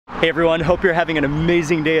Hey everyone, hope you're having an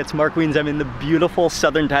amazing day. It's Mark Wiens. I'm in the beautiful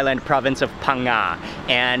southern Thailand province of Phang Nga.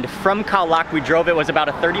 And from Khao Lak, we drove, it was about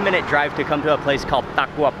a 30-minute drive to come to a place called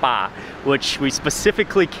Takwa Pa, which we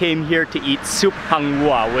specifically came here to eat soup Phang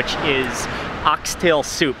Nga, which is oxtail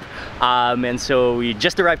soup. And so we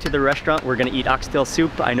just arrived to the restaurant. We're gonna eat oxtail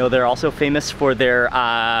soup. I know they're also famous for their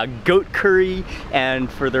goat curry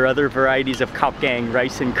and for their other varieties of khao gang,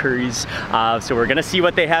 rice and curries. So we're gonna see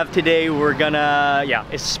what they have today. We're gonna,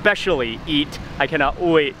 especially eat. I cannot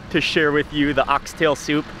wait to share with you the oxtail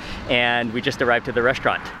soup. And we just arrived to the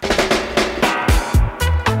restaurant.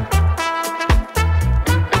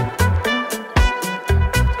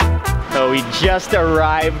 So we just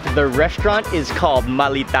arrived. The restaurant is called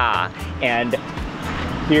Malita, and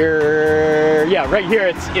here, right here,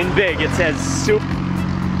 it's in big. It says soup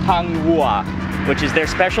Phang Nga, which is their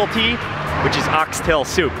specialty, which is oxtail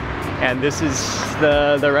soup. And this is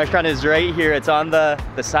the restaurant is right here. It's on the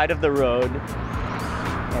side of the road,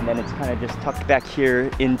 and then it's kind of just tucked back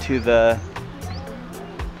here into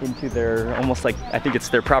their, almost like, I think it's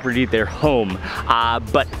their property, their home.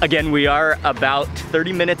 But again, we are about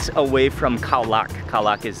 30 minutes away from Khao Lak. Khao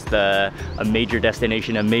Lak is a major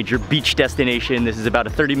destination, a major beach destination. This is about a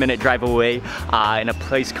 30-minute drive away in a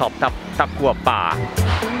place called Takwa Pa.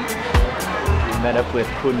 We met up with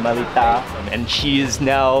Khun Malita, and she is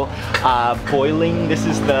now boiling. This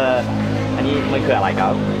is the, อันนี้มันคืออะไรครั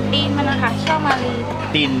บตีนมันนะคะช่อมาลี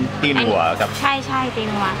ตีนหัวครับใช่ตีน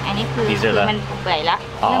หัวอันนี้คือมันเปื่อยแล้ว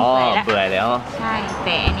เริ่มเปื่อยแล้วเปื่อยแล้วใช่แ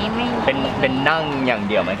ต่อันนี้ไม่เป็นนั่งอย่าง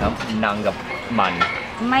เดียวไหมครับนั่งกับมัน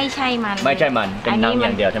ไม่ใช่มันเป็นนั่งอย่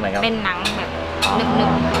างเดียวใช่ไหมครับเป็นหนังแบบนึ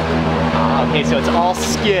บๆ Okay, so it's all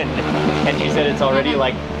skin, and she said it's already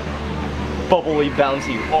like bubbly,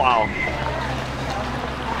 bouncy. Wow.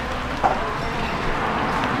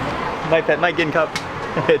 ไม่กินครับ.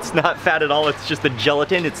 It's not fat at all, it's just the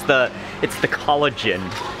gelatin, it's the collagen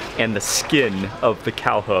and the skin of the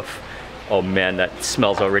cow hoof. Oh man, that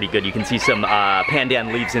smells already good. You can see some pandan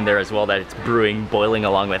leaves in there as well that it's brewing, boiling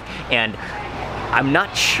along with. And I'm not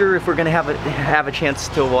sure if we're gonna have a chance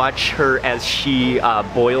to watch her as she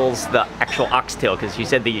boils the actual oxtail, because she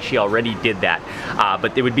said that she already did that.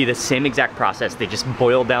 But it would be the same exact process. They just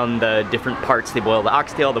boil down the different parts. They boil the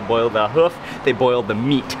oxtail, they boil the hoof, they boil the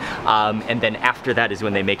meat. And then after that is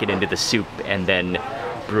when they make it into the soup and then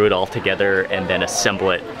brew it all together and then assemble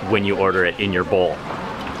it when you order it in your bowl.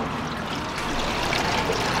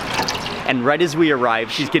 And right as we arrive,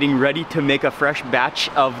 she's getting ready to make a fresh batch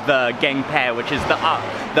of the gang pae, which is the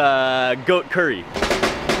goat curry.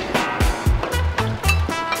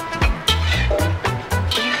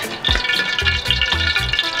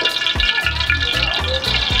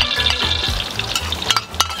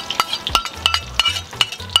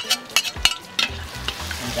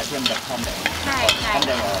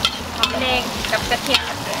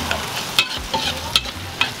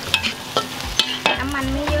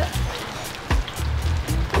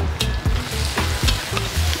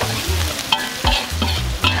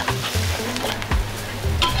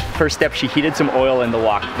 First step, she heated some oil in the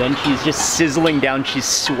wok. Then she's just sizzling down, she's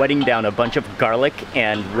sweating down a bunch of garlic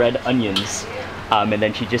and red onions. And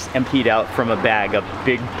then she just emptied out from a bag a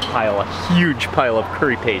big pile, a huge pile of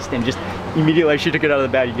curry paste. And just immediately as she took it out of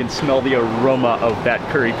the bag, you can smell the aroma of that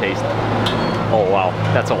curry paste. Oh wow,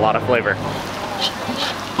 that's a lot of flavor.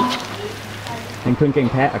 เป็นเครื่องแกง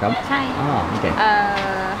แพะครับใช่โอเค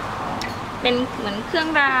เป็นเหมือนเครื่อง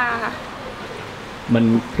ราค่ะมัน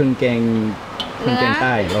เครื่องแกงใ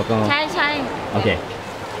ต้แล้วก็ใช่โอเค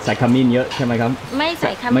ใส่ขมิ้นเยอะใช่ไหมครับไม่ใ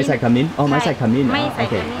ส่ขมิ้นไม่ใส่ขมิ้นอ๋อไม่ใส่ขมิ้นไม่ใส่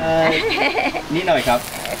ขมิ้นนิดหน่อยครับ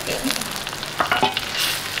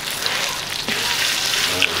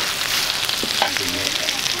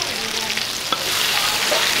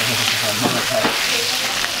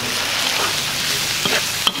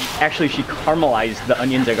Actually, she caramelized the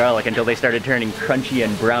onions and garlic until they started turning crunchy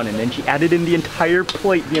and brown, and then she added in the entire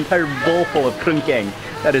plate, the entire bowl full of krung keng.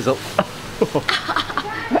 That is a...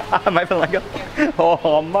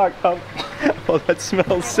 Oh, Mark, oh, that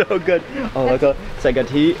smells so good. Oh, look, it's like a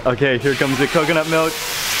tea. Okay, here comes the coconut milk.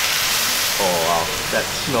 Oh, wow, that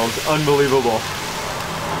smells unbelievable.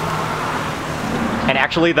 And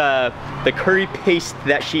actually, the curry paste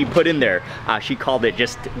that she put in there, she called it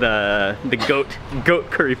just the goat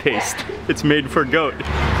curry paste. It's made for goat.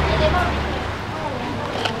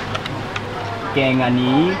 แกงอัน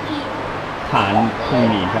นี้ทานพรุ่ง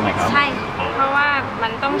นี้ใช่ไหมครับใช่เพราะว่ามั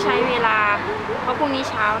นต้องใช้เวลาเพราะพรุ่งนี้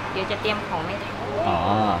เช้าเดี๋ยวจะเตรียมของไม่ทันอ๋อ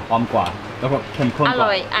พร้อมกว่าแล้วก็เข้มข้นกว่าอ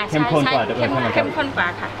ร่อยเข้มข้นกว่าเข้มข้นกว่า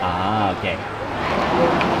ค่ะโอเค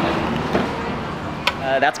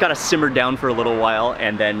That's got to simmer down for a little while,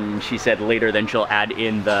 and then she said later then she'll add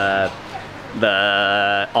in the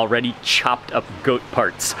already chopped up goat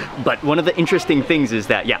parts. But one of the interesting things is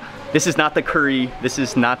that, yeah, this is not the curry, this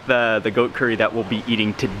is not the goat curry that we'll be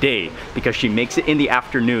eating today, because she makes it in the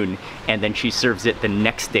afternoon and then she serves it the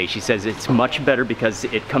next day. She says it's much better because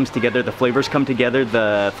it comes together, the flavors come together,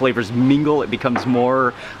 the flavors mingle, it becomes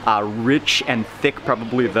more rich and thick.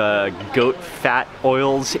 Probably the goat fat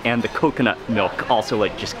oils and the coconut milk also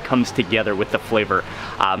like just comes together with the flavor.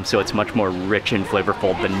 So it's much more rich and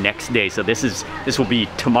flavorful the next day. So this will be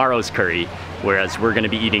tomorrow's curry, whereas we're gonna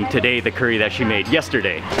be eating today the curry that she made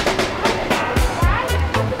yesterday.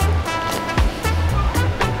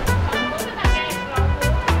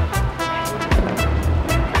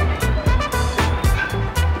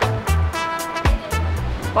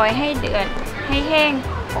 Poi ให้เดือดให้แห้ง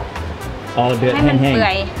อ๋อเดือด ให้มัน แห้ง เปื่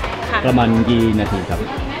อยค่ะ ประมาณกี่นาทีครับ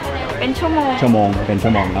เป็นชั่วโมง เป็นชั่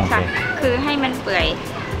วโมงโอเค ค่ะคือให้มันเปื่อย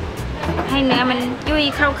ให้เนื้อมันยุ่ย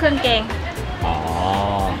เข้าเครื่องแกง อ๋อ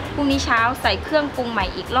พรุ่งนี้เช้าใส่เครื่องปรุงใหม่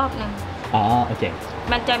อีกรอบนึง อ๋อโอเค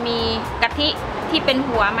มันจะมีกะทิที่เป็น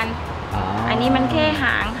หัวมัน อันนี้มันแค่ห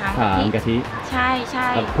างกะทิใช่ใช่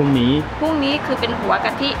พรุ่งนี้คือเป็นหัวก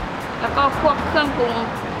ะทิแล้วก็พวกเครื่องปรุง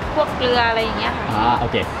พวกเกลืออะไรอย่างเงี้ยค่ะโอ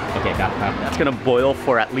เคครับ It's gonna boil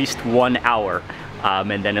for at least 1 hour.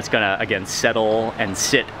 And then it's gonna again settle and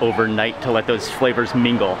sit overnight to let those flavors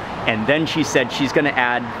mingle. And then she said she's gonna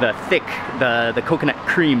add the coconut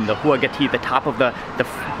cream, the huagati, the top of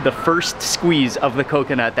the first squeeze of the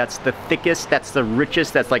coconut. That's the thickest, that's the richest,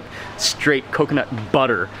 that's like straight coconut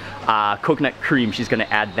butter. Coconut cream, she's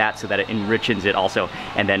gonna add that so that it enriches it also,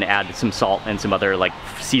 and then add some salt and some other like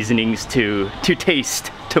seasonings to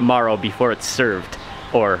taste tomorrow before it's served,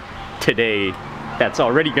 or today. That's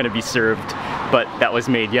already going to be served, but that was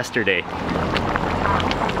made yesterday.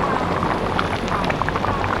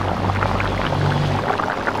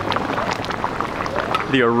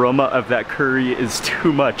 The aroma of that curry is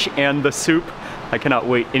too much, and the soup, I cannot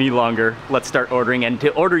wait any longer. Let's start ordering. And to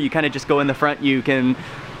order, you kind of just go in the front. You can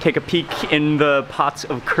take a peek in the pots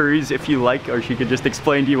of curries if you like, or she could just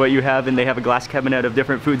explain to you what you have, and they have a glass cabinet of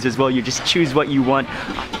different foods as well. You just choose what you want.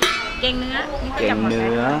 แกงเ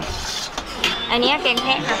นื้ออันนี้แกงแพ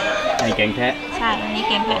ะค่ะอันนี้แกงแพะใช่อันนี้แ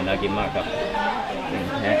กงแพะน่ากินมากครับแกง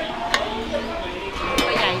แพะตั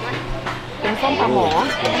วใหญ่ด้วยเป็นส้มปลาหมอ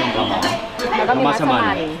แล้วก็มีมัสมั่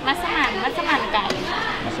น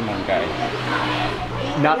ไก่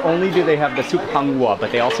Not only do they have the soup Phang Nga, but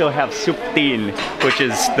they also have soup tin, which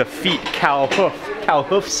is the feet cow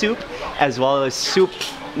hoof soup, as well as soup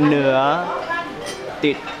เนื้อ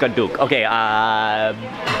ติดกระดูก Okay,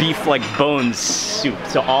 beef like bones soup.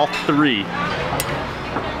 So all three.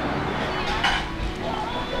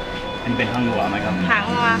 อันนี้เป็นหางวัวไหมครับหาง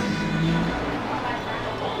วัว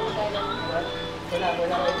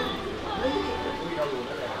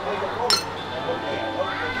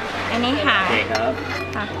อันนี้หางโอเคครับ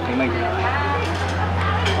ค่ะนี่ไม่ครับ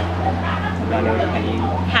แล้วอันนี้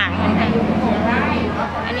หางมันค่ะ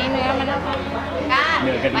อันนี้เนื้อมัน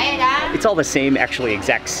It's all the same, actually,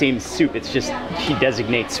 exact same soup. It's just she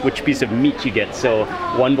designates which piece of meat you get. So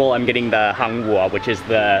one bowl I'm getting the hang wua, which is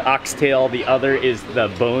the oxtail. The other is the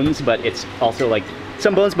bones, but it's also like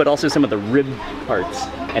some bones, but also some of the rib parts.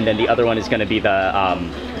 And then the other one is going to be the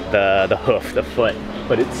hoof, the foot.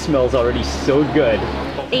 But it smells already so good.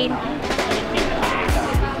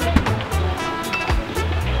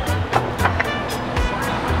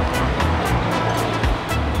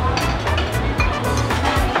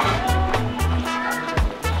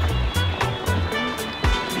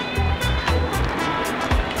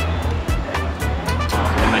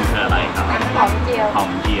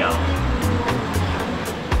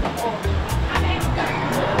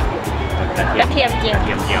 Cà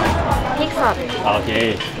thiêm chiều Thích sọt Ok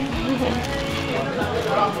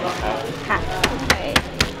Hả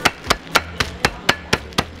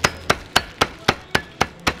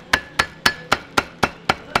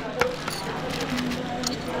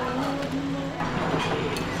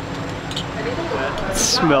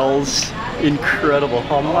Smells incredible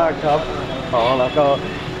หอมมากครับแล้วก็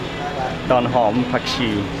ตอนหอมผักชี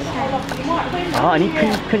อันนี้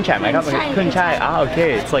ขึ้นฉ่ายไหมครับขึ้นฉ่าย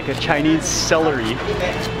okay it's like a Chinese celery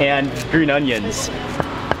and green onions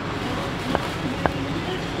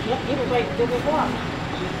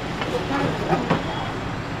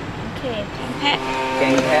โอเคแก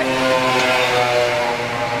งแพะ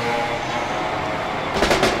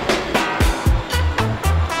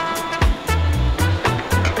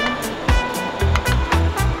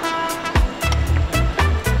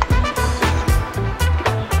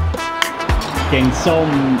แกงส้ม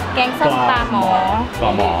แกงส้มปลาหมอ ปลา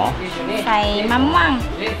หมอ ใส่มะม่วง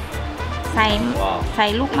ใส่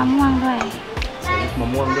ลูกมะม่วงด้วย ใส่มะ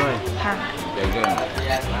ม่วงด้วย ค่ะ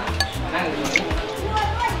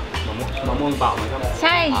มะม่วงเปล่าไหมครับ ใ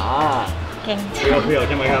ช่ เปรี้ยวๆใ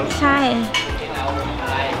ช่ไหมครับ ใช่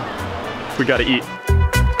We gotta eat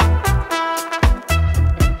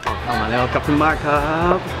เข้ามาแล้วขอบคุณมากครั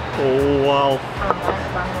บโอ้ว้าว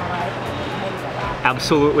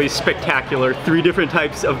Absolutely spectacular. 3 different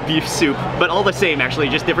types of beef soup, but all the same actually,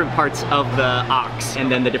 just different parts of the ox. And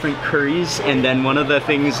then the different curries. And then one of the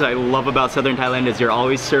things I love about southern Thailand is you're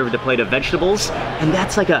always served a plate of vegetables. And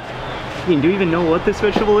that's like a, do you even know what this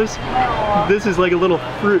vegetable is? This is like a little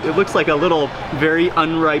fruit. It looks like a little very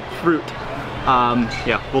unripe fruit.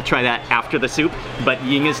 Yeah, we'll try that after the soup. But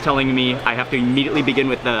Ying is telling me I have to immediately begin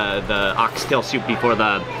with the oxtail soup before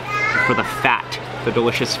for the fat. The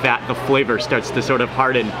delicious fat, the flavor starts to sort of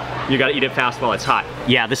harden. You gotta eat it fast while it's hot.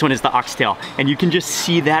 Yeah, this one is the oxtail. And you can just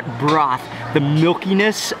see that broth, the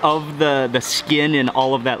milkiness of the skin and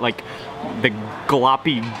all of that, like the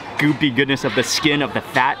gloppy, goopy goodness of the skin of the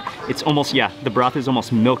fat. It's almost, yeah, the broth is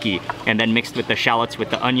almost milky. And then mixed with the shallots,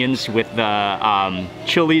 with the onions, with the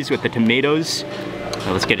chilies, with the tomatoes.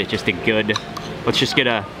 So let's get it just let's just get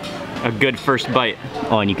a good first bite.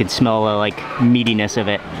 Oh, and you can smell the like meatiness of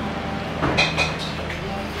it.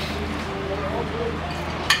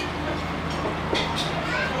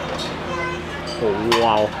 Oh,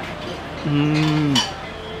 wow.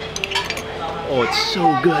 Oh, it's so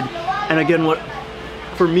good. And again,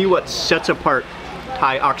 for me, what sets apart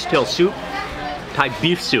Thai oxtail soup, Thai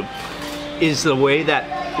beef soup, is the way that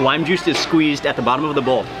lime juice is squeezed at the bottom of the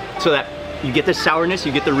bowl so that you get the sourness,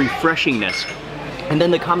 you get the refreshingness. And then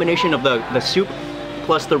the combination of the soup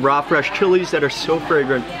plus the raw fresh chilies that are so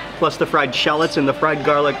fragrant, plus the fried shallots and the fried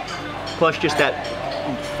garlic, plus just that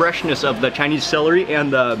freshness of the Chinese celery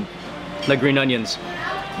and the green onions,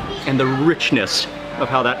 and the richness of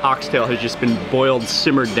how that oxtail has just been boiled,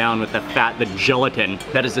 simmered down with the fat, the gelatin.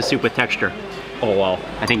 That is the soup with texture. Oh wow.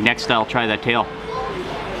 I think next I'll try that tail.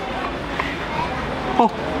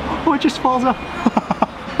 Oh, it just falls off.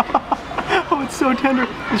 Oh, it's so tender.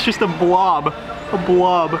 It's just a blob.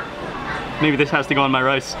 Maybe this has to go on my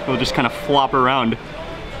rice. It'll just kind of flop around.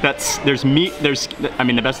 There's meat, I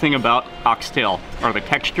mean, the best thing about oxtail are the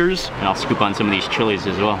textures, and I'll scoop on some of these chilies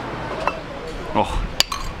as well. Oh,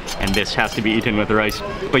 and this has to be eaten with rice.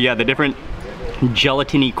 But yeah, the different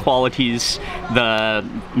gelatiny qualities, the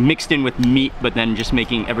mixed in with meat, but then just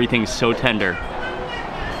making everything so tender,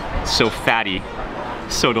 so fatty,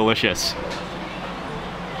 so delicious.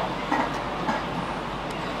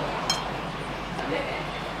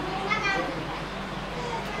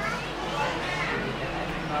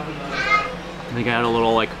 I think I had a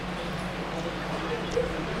little like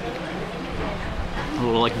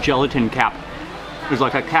gelatin cap. There's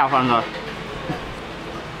like a cap on the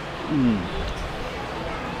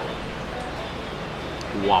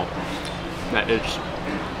Wow, that is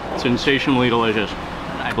sensationally delicious.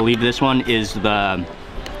 I believe this one is the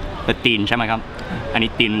teen, ใช่ไหมครับ? อัน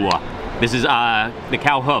นี้ teen วัว. This is the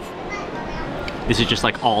cow hoof. This is just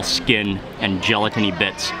like all skin and gelatiny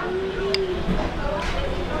bits.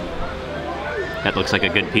 That looks like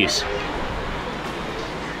a good piece.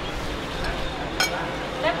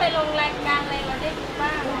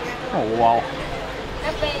 Oh wow.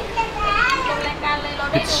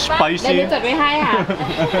 It's spicy.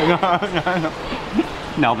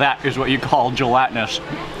 Now that is what you call gelatinous.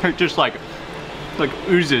 It just like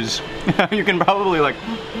oozes. You can probably like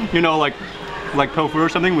tofu or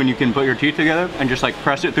something when you can put your teeth together and just like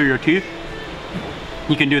press it through your teeth.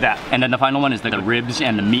 You can do that. And then the final one is the ribs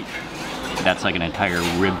and the meat. That's like an entire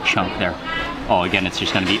rib chunk there. Oh, again, it's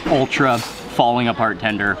just gonna be ultra falling apart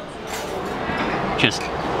tender. Just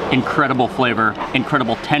incredible flavor,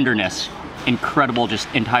 incredible tenderness, incredible just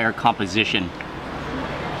entire composition.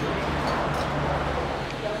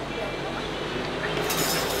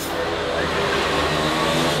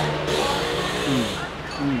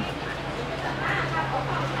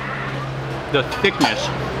 The thickness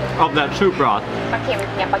of that soup broth.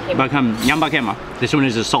 This one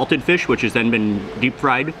is a salted fish, which has then been deep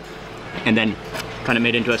fried and then kind of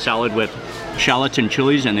made into a salad with shallots and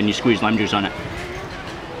chilies, and then you squeeze lime juice on it.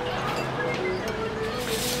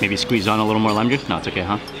 Maybe squeeze on a little more lime juice? No, it's okay,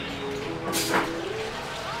 huh?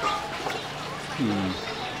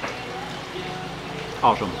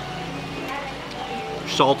 Awesome.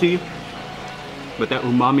 Salty, but that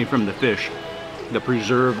umami from the fish, the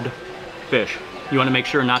preserved fish. You want to make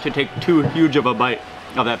sure not to take too huge of a bite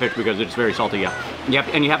of that fish because it's very salty, yeah. You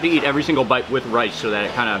have to eat every single bite with rice so that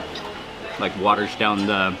it kind of like waters down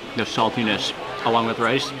the saltiness along with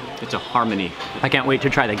rice. It's a harmony. I can't wait to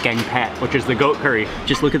try the gang pat, which is the goat curry.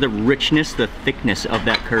 Just look at the richness, the thickness of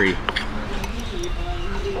that curry.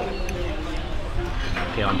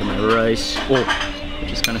 Okay, onto my rice. Oh, it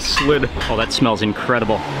just kind of slid. Oh, that smells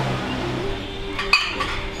incredible.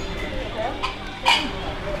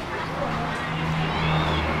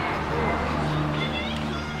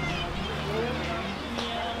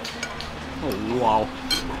 Oh, wow.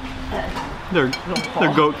 Their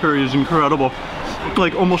goat curry is incredible.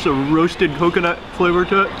 Like almost a roasted coconut flavor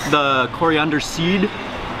to it. The coriander seed,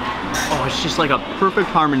 oh, it's just like a perfect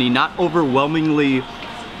harmony, not overwhelmingly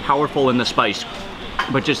powerful in the spice,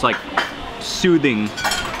 but just like soothing,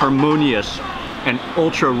 harmonious, and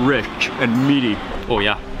ultra rich and meaty. Oh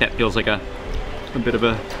yeah, that feels like a bit of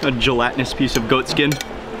a gelatinous piece of goat skin.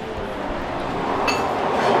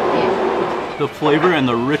 The flavor and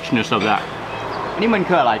the richness of that. นี่มัน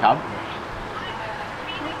คืออะไรครับ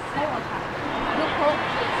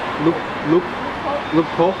ลูก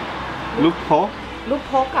โพะเหรอคะลูกโ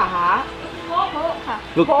พะค่ะ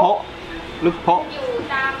ลูกโพะอยู่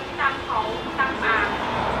ตามเขาตามป่า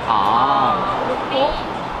อ๋อลูกโพะ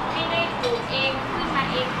ไม่ได้ปลูกเองขึ้นมา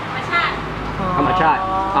เองธรรมชาติ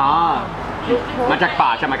อ๋อมาจากป่า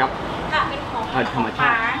ใช่ไหมครับค่ะเป็นของธรรมชา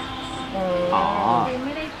ติอ๋อไ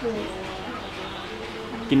ม่ได้ปลูก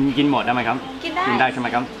กินหมดได้ไหมครับกินได้ใช่ไหม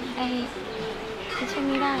ครับใช่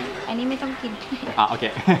ไม่ได้อันนี้ไม่ต้องกินโอเค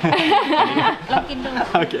ลองกินดู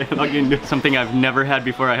Okay, ลองกินดู Something I've never had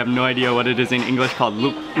before. I have no idea what it is in English called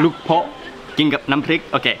ลูกโพะกินกับน้ำพริก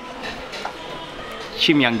Okay,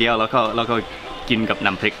 ชิมอย่างเดียวแล้วก็กินกับ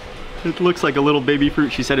น้ำพริก It looks like a little baby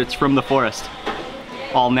fruit. She said it's from the forest,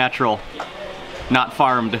 all natural, not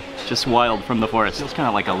farmed, just wild from the forest. It feels kind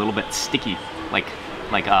of like a little bit sticky, like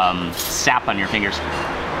sap on your fingers.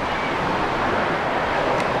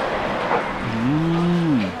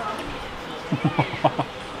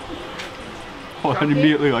 Oh, and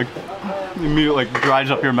immediately like dries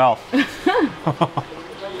up your mouth.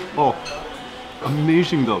 Oh,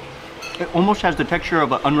 amazing though. It almost has the texture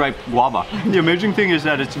of an unripe guava. The amazing thing is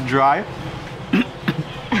that it's dry.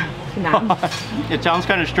 It sounds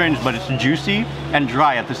kind of strange, but it's juicy and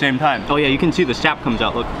dry at the same time. Oh yeah, you can see the sap comes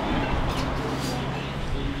out, look.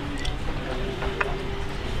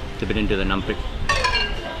 Dip it into the numpik.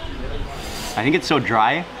 I think it's so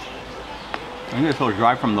dry. I think it's so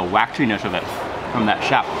dry from the waxiness of it, from that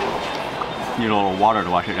sap. Need a little water to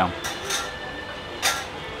wash it down.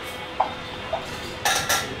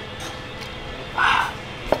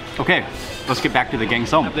 Okay, let's get back to the gang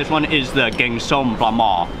som. This one is the gang som pla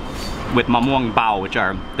ma with mamuang bao, which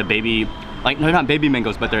are the baby, like, no, not baby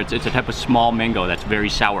mangoes, but it's a type of small mango that's very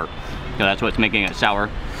sour. So that's what's making it sour.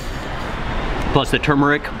 Plus the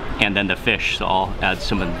turmeric and then the fish. So I'll add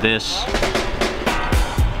some of this.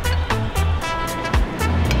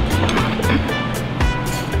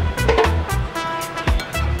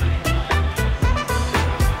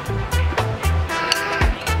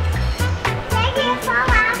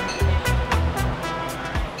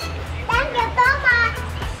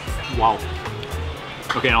 Wow.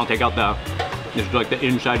 Okay, and I'll take out it's like the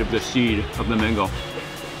inside of the seed of the mango.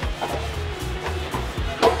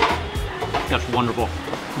 That's wonderful.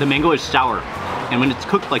 The mango is sour, and when it's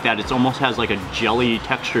cooked like that, it almost has like a jelly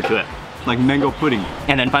texture to it, like mango pudding.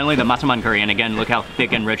 And then finally the masaman curry, and again, look how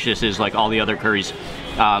thick and rich this is, like all the other curries.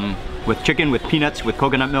 With chicken, with peanuts, with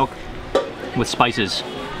coconut milk, with spices.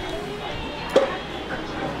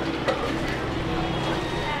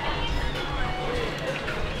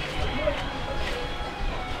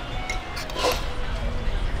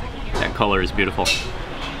 Color is beautiful.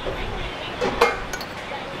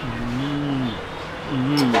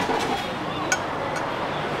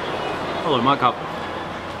 Hello, my cup.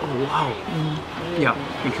 Oh wow. Yeah,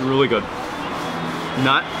 it's really good.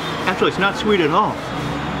 Actually, it's not sweet at all.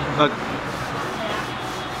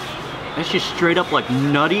 It's just straight up like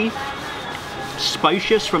nutty,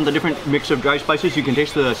 spicious from the different mix of dry spices. You can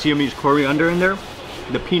taste the Siamese coriander in there,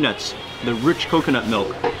 the peanuts, the rich coconut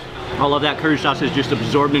milk. All of that curry sauce is just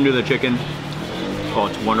absorbed into the chicken. Oh,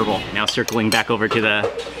 it's wonderful. Now circling back over to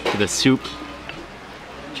the soup.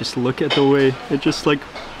 Just look at the way it's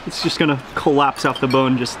just gonna collapse off the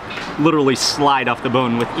bone, just literally slide off the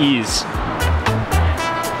bone with ease.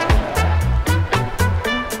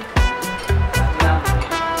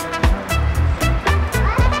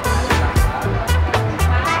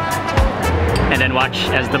 And then watch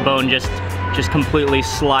as the bone just completely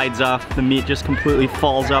slides off, the meat just completely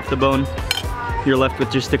falls off the bone. You're left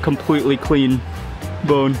with just a completely clean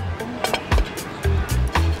bone.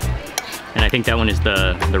 And I think that one is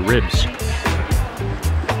the ribs.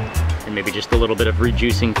 and maybe just a little bit of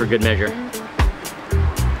rejuicing for good measure.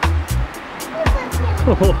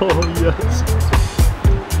 Oh, yes.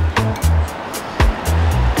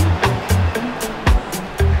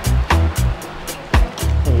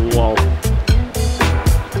 Wow.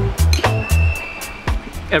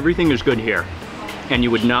 Everything is good here. And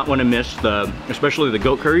you would not want to miss especially the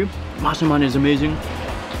goat curry. Masaman is amazing.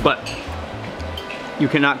 But you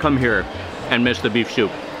cannot come here and miss the beef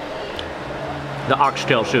soup. The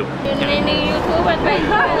oxtail soup.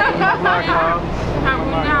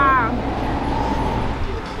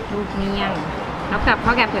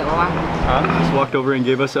 Just walked over and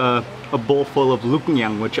gave us a bowl full of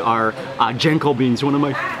luknyang, which are jenko beans. One of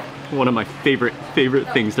my favorite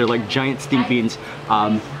things. They're like giant steamed beans.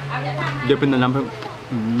 Dip in the number.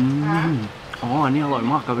 Oh,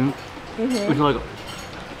 this is like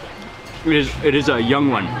it is a young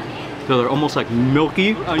one. So they're almost like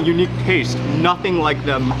milky, a unique taste. Nothing like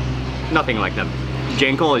them. Nothing like them.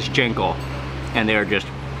 Jenko is jenko, and they are just.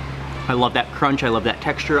 I love that crunch. I love that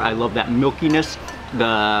texture. I love that milkiness,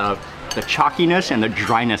 the chalkiness, and the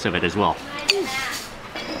dryness of it as well.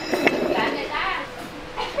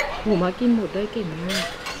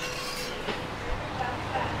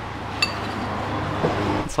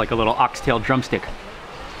 It's like a little oxtail drumstick.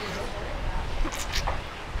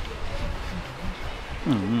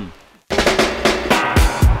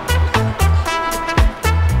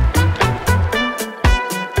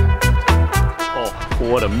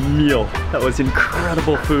 What a meal. That was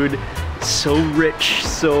incredible food. So rich,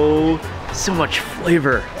 so much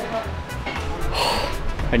flavor.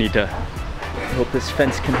 I hope this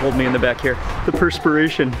fence can hold me in the back here. The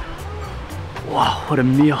perspiration. Wow, what a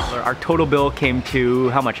meal. Our total bill came to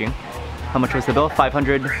how much, Ying? How much was the bill?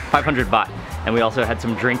 500 baht. And we also had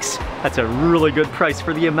some drinks. That's a really good price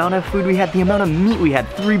for the amount of food we had, the amount of meat we had.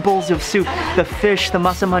 3 bowls of soup, the fish, the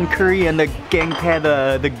masaman curry, and the gang phe,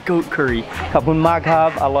 the goat curry. Khapun mak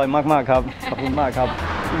khap, aloy mak mak khap. Khapun mak khap.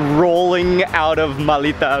 Rolling out of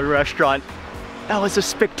Malita restaurant. That was a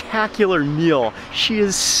spectacular meal. She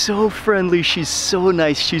is so friendly, she's so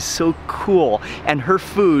nice, she's so cool. And her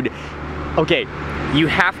food, okay, you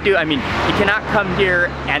have to, I mean, you cannot come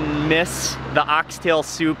here and miss the oxtail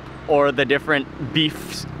soup or the different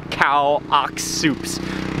beef, cow, ox soups.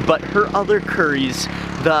 But her other curries,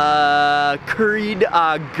 the curried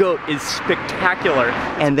goat is spectacular.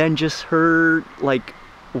 And then just her like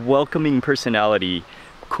welcoming personality.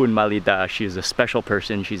 Khun Malita, she is a special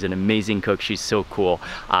person. She's an amazing cook. She's so cool.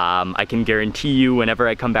 I can guarantee you whenever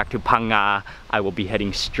I come back to Phang Nga, I will be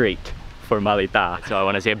heading straight for Malita. So I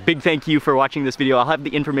want to say a big thank you for watching this video. I'll have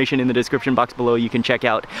the information in the description box below you can check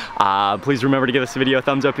out. Please remember to give this video a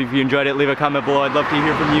thumbs up if you enjoyed it. Leave a comment below. I'd love to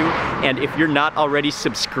hear from you. And if you're not already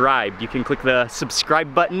subscribed, you can click the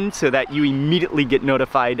subscribe button so that you immediately get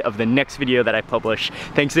notified of the next video that I publish.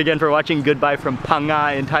 Thanks again for watching. Goodbye from Phang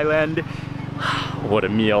Nga in Thailand. What a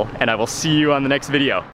meal. And I will see you on the next video.